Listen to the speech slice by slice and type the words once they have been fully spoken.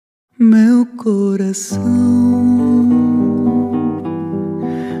Meu coração,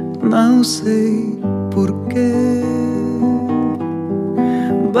 não sei porquê,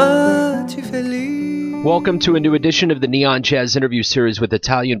 bate feliz. Welcome to a new edition of the Neon Jazz interview series with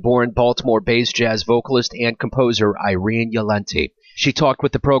Italian-born, Baltimore-based jazz vocalist and composer Irene Jalenti. She talked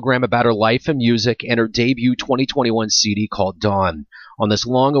with the program about her life and music and her debut 2021 CD called Dawn. On this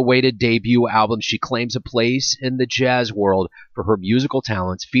long-awaited debut album, she claims a place in the jazz world for her musical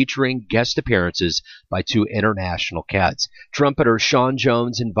talents, featuring guest appearances by two international cats, trumpeter Sean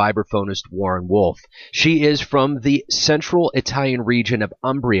Jones and vibraphonist Warren Wolf. She is from the central Italian region of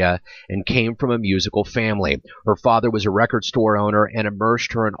Umbria and came from a musical family. Her father was a record store owner and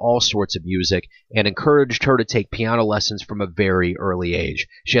immersed her in all sorts of music and encouraged her to take piano lessons from a very early age.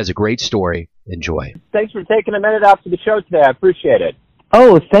 She has a great story. Enjoy. Thanks for taking a minute out to the show today. I appreciate it.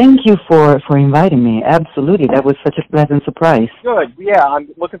 Oh, thank you for inviting me. Absolutely. That was such a pleasant surprise. Good. Yeah, I'm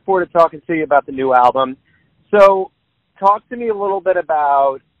looking forward to talking to you about the new album. So talk to me a little bit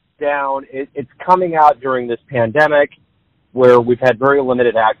about Down. It's coming out during this pandemic where we've had very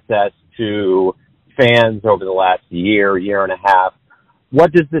limited access to fans over the last year and a half.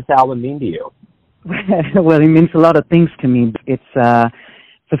 What does this album mean to you? Well, it means a lot of things to me. It's,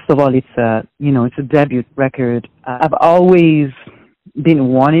 first of all, it's a debut record. I've always been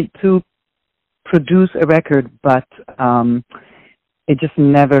wanting to produce a record, but it just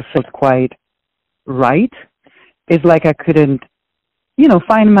never felt quite right. It's like I couldn't,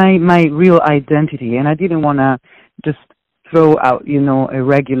 find my real identity, and I didn't want to just throw out, a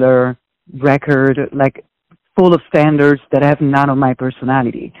regular record like full of standards that have none of my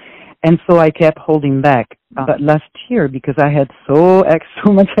personality. And so I kept holding back. But last year, because I had so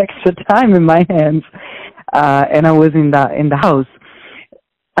much extra time in my hands, and I was in the house,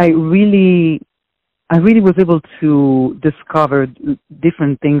 I really was able to discover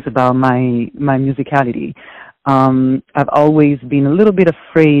different things about my musicality. I've always been a little bit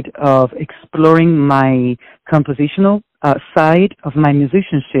afraid of exploring my compositional side of my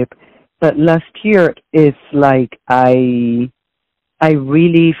musicianship, but last year it's like I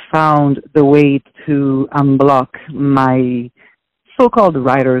really found the way to unblock my so-called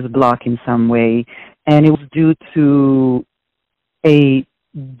writer's block in some way, and it was due to a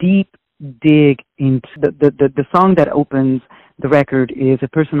deep dig into the song that opens the record is a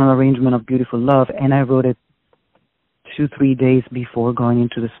personal arrangement of Beautiful Love, and I wrote it 2-3 days before going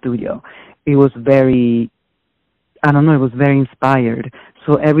into the studio. It was very inspired.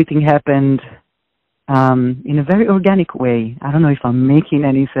 So everything happened in a very organic way. I don't know if I'm making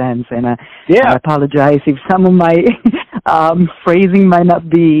any sense, and I apologize if some of my phrasing might not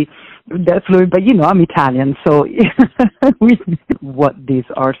be that fluid, but I'm Italian, so what this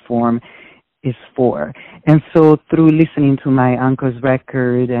art form is for. And so through listening to my uncle's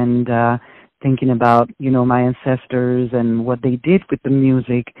record and thinking about, my ancestors and what they did with the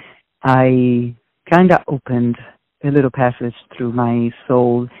music, I kind of opened a little passage through my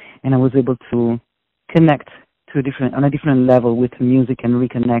soul, and I was able to connect on a different level with music and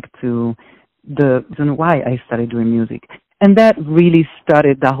reconnect to the reason why I started doing music. And that really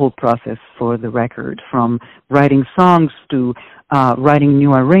started the whole process for the record, from writing songs to writing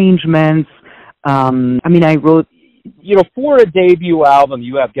new arrangements. I wrote... for a debut album,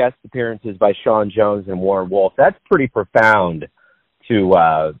 you have guest appearances by Sean Jones and Warren Wolf. That's pretty profound to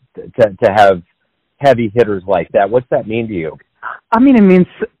have heavy hitters like that. What's that mean to you? It means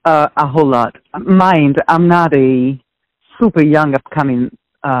a whole lot. Mind, I'm not a super young upcoming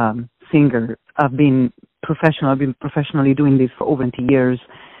singer. I've been professionally doing this for over 20 years.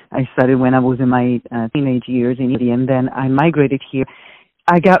 I started when I was in my teenage years in India, and then I migrated here.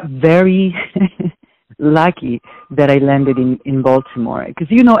 I got very lucky that I landed in Baltimore, because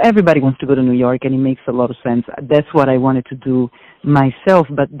everybody wants to go to New York, and it makes a lot of sense. That's what I wanted to do myself,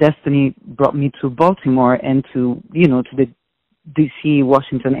 but destiny brought me to Baltimore and to the DC,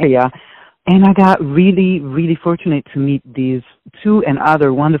 Washington area. And I got really, really fortunate to meet these two and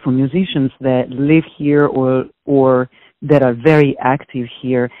other wonderful musicians that live here or that are very active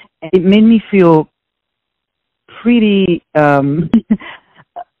here. It made me feel pretty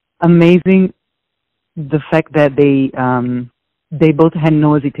amazing, the fact that they both had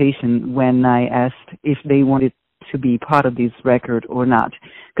no hesitation when I asked if they wanted to be part of this record or not.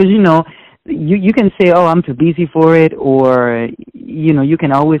 Because, you can say, oh, I'm too busy for it, or, you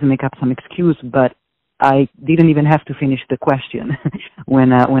can always make up some excuse, but I didn't even have to finish the question.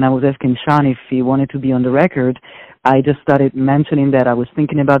 When I was asking Sean if he wanted to be on the record, I just started mentioning that I was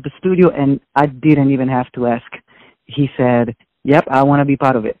thinking about the studio, and I didn't even have to ask. He said, yep, I want to be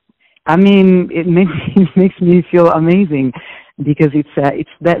part of it. It makes me feel amazing because it's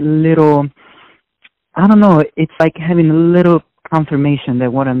that little, I don't know, it's like having a little confirmation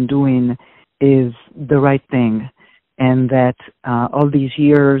that what I'm doing is the right thing, and that all these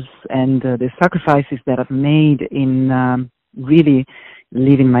years and the sacrifices that I've made in really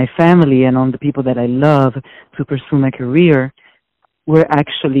leaving my family and on the people that I love to pursue my career were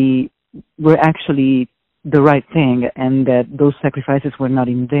actually the right thing, and that those sacrifices were not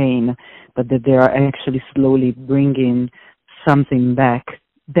in vain, but that they are actually slowly bringing something back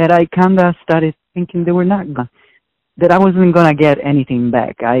that I kind of started thinking they were not that I wasn't going to get anything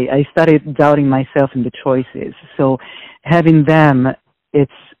back. I started doubting myself in the choices. So having them,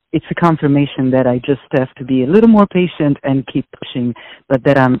 it's a confirmation that I just have to be a little more patient and keep pushing, but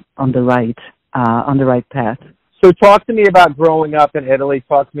that I'm on the right path. So talk to me about growing up in Italy.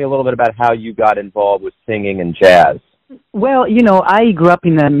 Talk to me a little bit about how you got involved with singing and jazz. Well, I grew up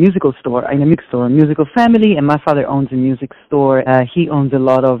in a musical musical family, and my father owns a music store. He owns a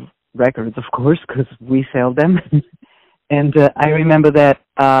lot of records, of course, because we sell them. And I remember that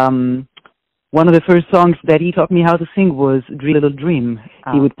one of the first songs that he taught me how to sing was Dream Little Dream.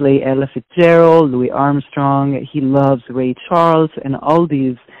 He would play Ella Fitzgerald, Louis Armstrong. He loves Ray Charles and all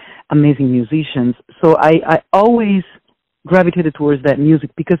these amazing musicians. So I always gravitated towards that music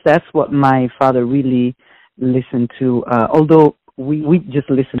because that's what my father really listened to. Although we just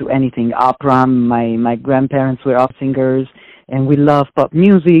listened to anything, opera. My grandparents were opera singers, and we love pop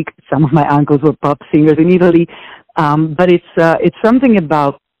music. Some of my uncles were pop singers in Italy. But it's something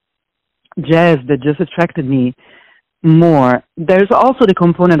about jazz that just attracted me more. There's also the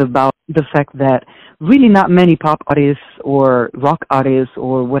component about the fact that really not many pop artists or rock artists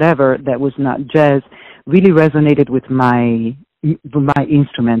or whatever that was not jazz really resonated with my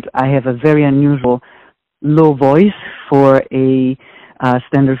instrument. I have a very unusual low voice for a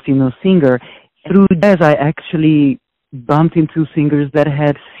standard female singer. Through jazz, I actually bumped into singers that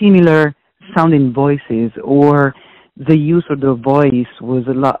had similar sounding voices, or the use of the voice was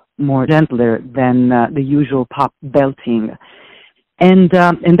a lot more gentler than the usual pop belting, and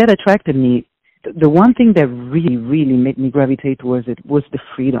that attracted me. The one thing that really made me gravitate towards it was the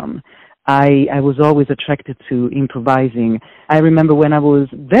freedom. I was always attracted to improvising. I remember when I was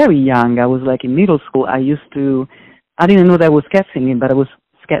very young, I was like in middle school, I didn't know that was scat singing, but I was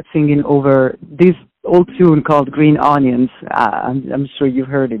scat singing over this old tune called Green Onions. I'm sure you've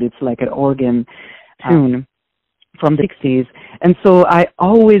heard it. It's like an organ tune from the 60s. And so I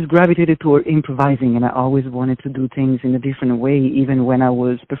always gravitated toward improvising, and I always wanted to do things in a different way. Even when I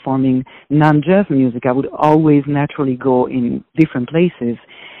was performing non-jazz music, I would always naturally go in different places.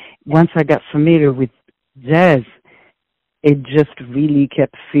 Once I got familiar with jazz, it just really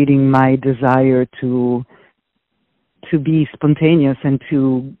kept feeding my desire to be spontaneous and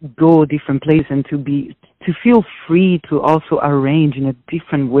to go different places and to feel free to also arrange in a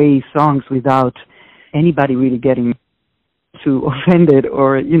different way songs without anybody really getting too offended,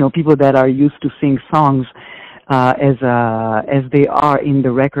 or people that are used to sing songs as they are in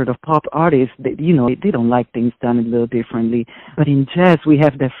the record of pop artists. They don't like things done a little differently. But in jazz, we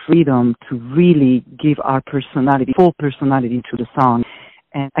have the freedom to really give our full personality to the song,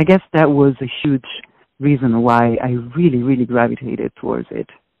 and I guess that was a huge reason why I really gravitated towards it.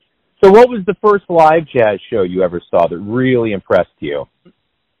 So what was the first live jazz show you ever saw that really impressed you?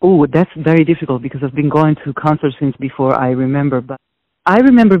 Oh, that's very difficult because I've been going to concerts since before I remember. But I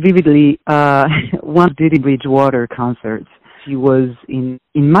remember vividly one Didi Bridgewater concert. She was in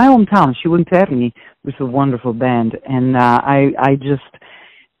my hometown. She went to Irene with a wonderful band, and I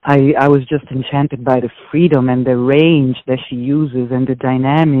was just enchanted by the freedom and the range that she uses and the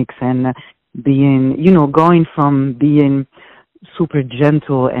dynamics, and going from being super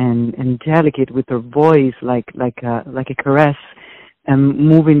gentle and delicate with her voice, like a caress, and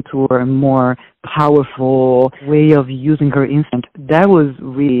moving to a more powerful way of using her instrument. That was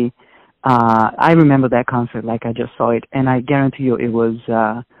really, I remember that concert like I just saw it, and I guarantee you it was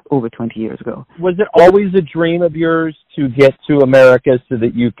over 20 years ago. Was it always a dream of yours to get to America so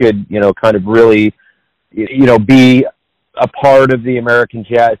that you could, kind of really, be a part of the American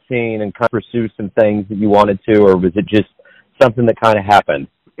jazz scene and kind of pursue some things that you wanted to, or was it just something that kind of happened?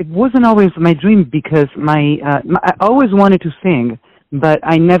 It wasn't always my dream because I always wanted to sing, but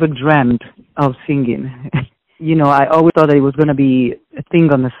I never dreamt of singing. I always thought that it was going to be a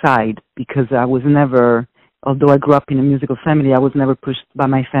thing on the side because I was never, although I grew up in a musical family, I was never pushed by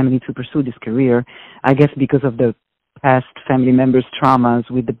my family to pursue this career. I guess because of the past family members' traumas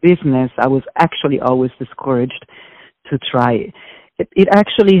with the business, I was actually always discouraged to try. It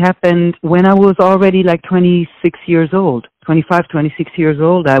actually happened when I was already like 25, 26 years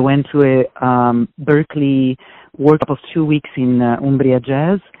old. I went to a Berkeley workshop of 2 weeks in Umbria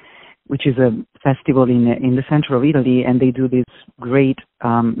Jazz, which is a festival in the center of Italy, and they do this great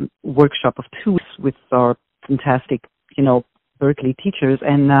workshop of 2 weeks with our fantastic, Berkeley teachers.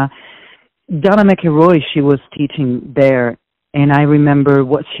 And Donna McElroy, she was teaching there, and I remember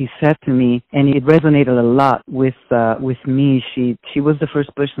what she said to me, and it resonated a lot with me. She was the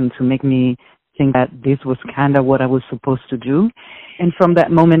first person to make me think that this was kind of what I was supposed to do. And from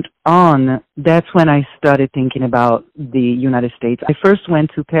that moment on, that's when I started thinking about the United States. I first went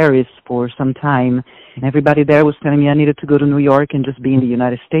to Paris for some time, and everybody there was telling me I needed to go to New York and just be in the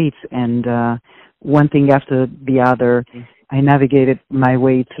United States. And one thing after the other, I navigated my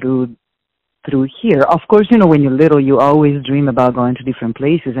way through here. Of course, when you're little, you always dream about going to different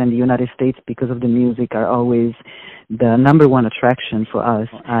places, and the United States, because of the music, are always the number one attraction for us.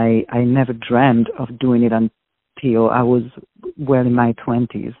 I never dreamed of doing it until I was well in my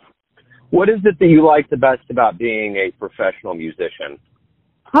 20s. What is it that you like the best about being a professional musician?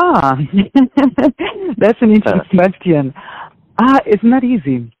 That's an interesting question. It's not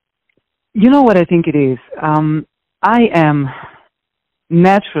easy. You know what I think it is? I am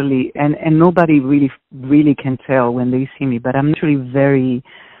naturally, and nobody really can tell when they see me, but I'm naturally very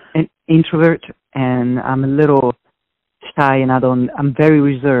an introvert, and I'm a little shy, and I'm very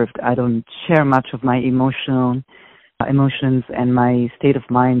reserved. I don't share much of my emotions and my state of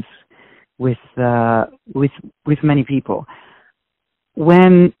minds with many people.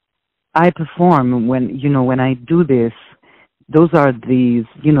 When I perform, when I do this, those are the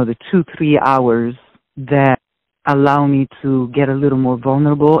 2-3 hours that allow me to get a little more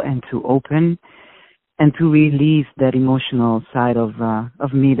vulnerable and to open and to release that emotional side of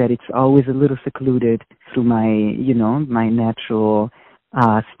me that it's always a little secluded through my natural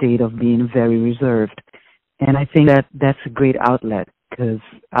state of being very reserved. And I think that that's a great outlet, because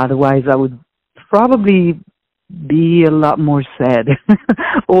otherwise I would probably be a lot more sad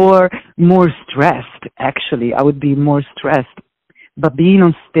or more stressed. Actually, I would be more stressed. But being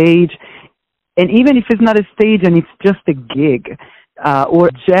on stage, and even if it's not a stage and it's just a gig or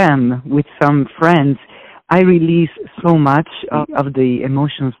a jam with some friends, I release so much of the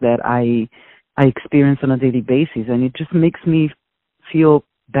emotions that I experience on a daily basis, and it just makes me feel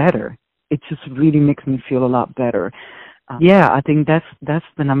better. It just really makes me feel a lot better. I think that's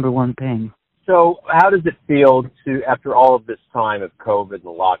the number one thing. So how does it feel to, after all of this time of COVID and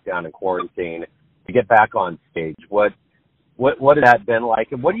lockdown and quarantine, to get back on stage? What has that been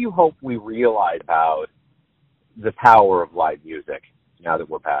like, and what do you hope we realize about the power of live music now that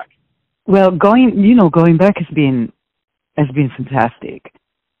we're back? Well, going back has been fantastic.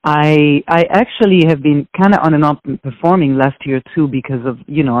 I actually have been kind of on and off performing last year too, because of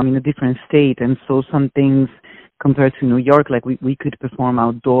I'm in a different state, and so some things compared to New York, like we could perform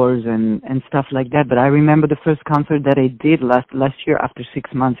outdoors and stuff like that. But I remember the first concert that I did last year after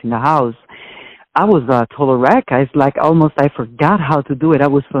 6 months in the house. I was a total wreck. I forgot how to do it. I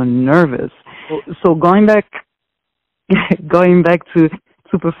was so nervous. So going back to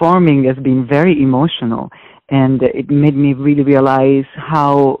performing has been very emotional, and it made me really realize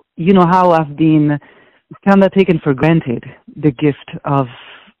how I've been kind of taken for granted the gift of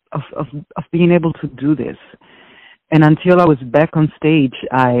being able to do this. And until I was back on stage,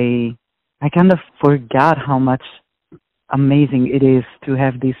 I kind of forgot how much amazing it is to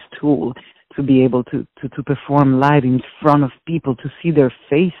have this tool, to be able to perform live in front of people, to see their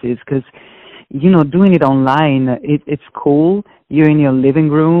faces, because doing it online, it's cool. You're in your living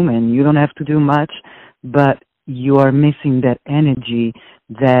room and you don't have to do much, but you are missing that energy,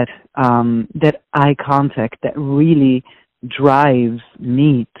 that eye contact that really drives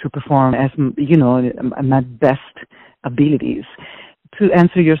me to perform as my best abilities. To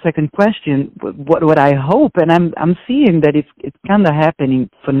answer your second question, what I hope, and I'm seeing that it's kind of happening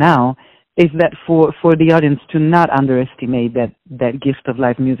for now, is that for the audience to not underestimate that gift of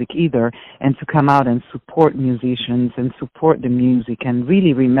live music either, and to come out and support musicians and support the music, and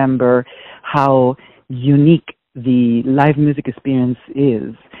really remember how unique the live music experience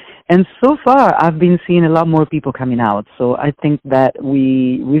is. And so far, I've been seeing a lot more people coming out. So I think that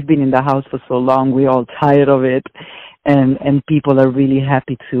we've been in the house for so long, we're all tired of it, and people are really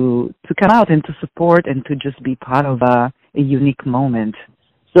happy to come out and to support and to just be part of a unique moment.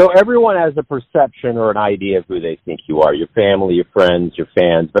 So everyone has a perception or an idea of who they think you are, your family, your friends, your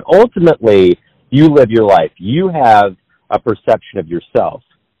fans, but ultimately you live your life. You have a perception of yourself.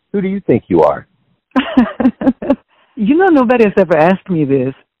 Who do you think you are? Nobody has ever asked me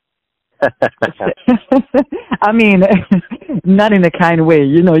this. I mean, not in a kind way.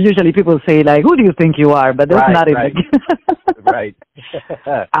 Usually people say, like, who do you think you are? But that's not it. Right.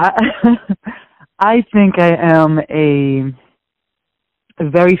 I think I am a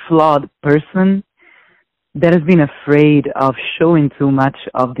very flawed person that has been afraid of showing too much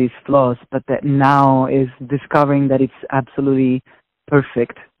of these flaws, but that now is discovering that it's absolutely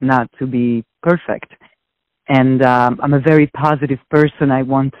perfect not to be perfect. And I'm a very positive person. I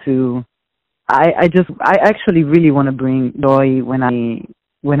actually really want to bring joy when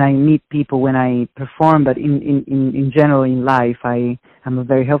I meet people, when I perform, but in general in life, I'm a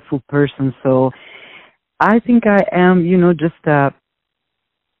very helpful person. So I think I am, just a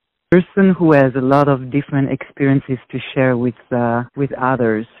person who has a lot of different experiences to share with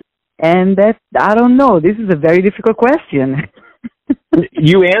others. And that, I don't know, this is a very difficult question.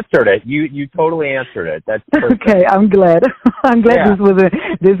 You answered it. You totally answered it. That's perfect. Okay. I'm glad. Yeah.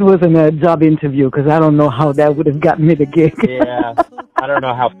 This wasn't a job interview, because I don't know how that would have gotten me the gig. Yeah, I don't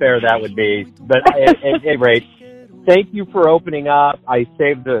know how fair that would be. But at any rate, thank you for opening up. I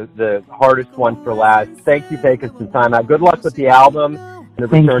saved the hardest one for last. Thank you for taking some time out. Good luck with the album and the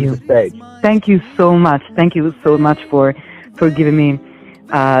return to stage. Thank you so much. Thank you so much for giving me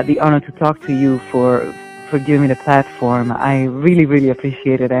the honor to talk to you, for giving me the platform. I really, really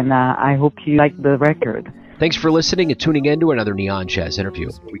appreciate it, and I hope you like the record. Thanks for listening and tuning in to another Neon Jazz interview.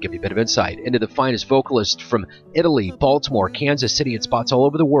 We give you a bit of insight into the finest vocalists from Italy, Baltimore, Kansas City, and spots all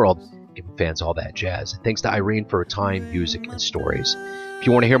over the world, giving fans all that jazz. Thanks to Irene for her time, music, and stories. If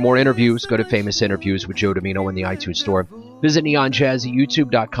you want to hear more interviews, go to Famous Interviews with Joe Domino in the iTunes Store. Visit NeonJazz at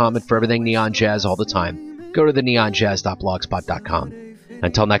YouTube.com, and for everything Neon Jazz all the time, go to the neonjazz.blogspot.com.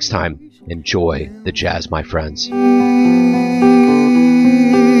 Until next time, enjoy the jazz, my friends.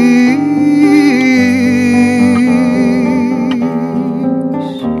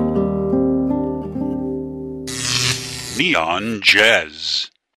 Neon Jazz.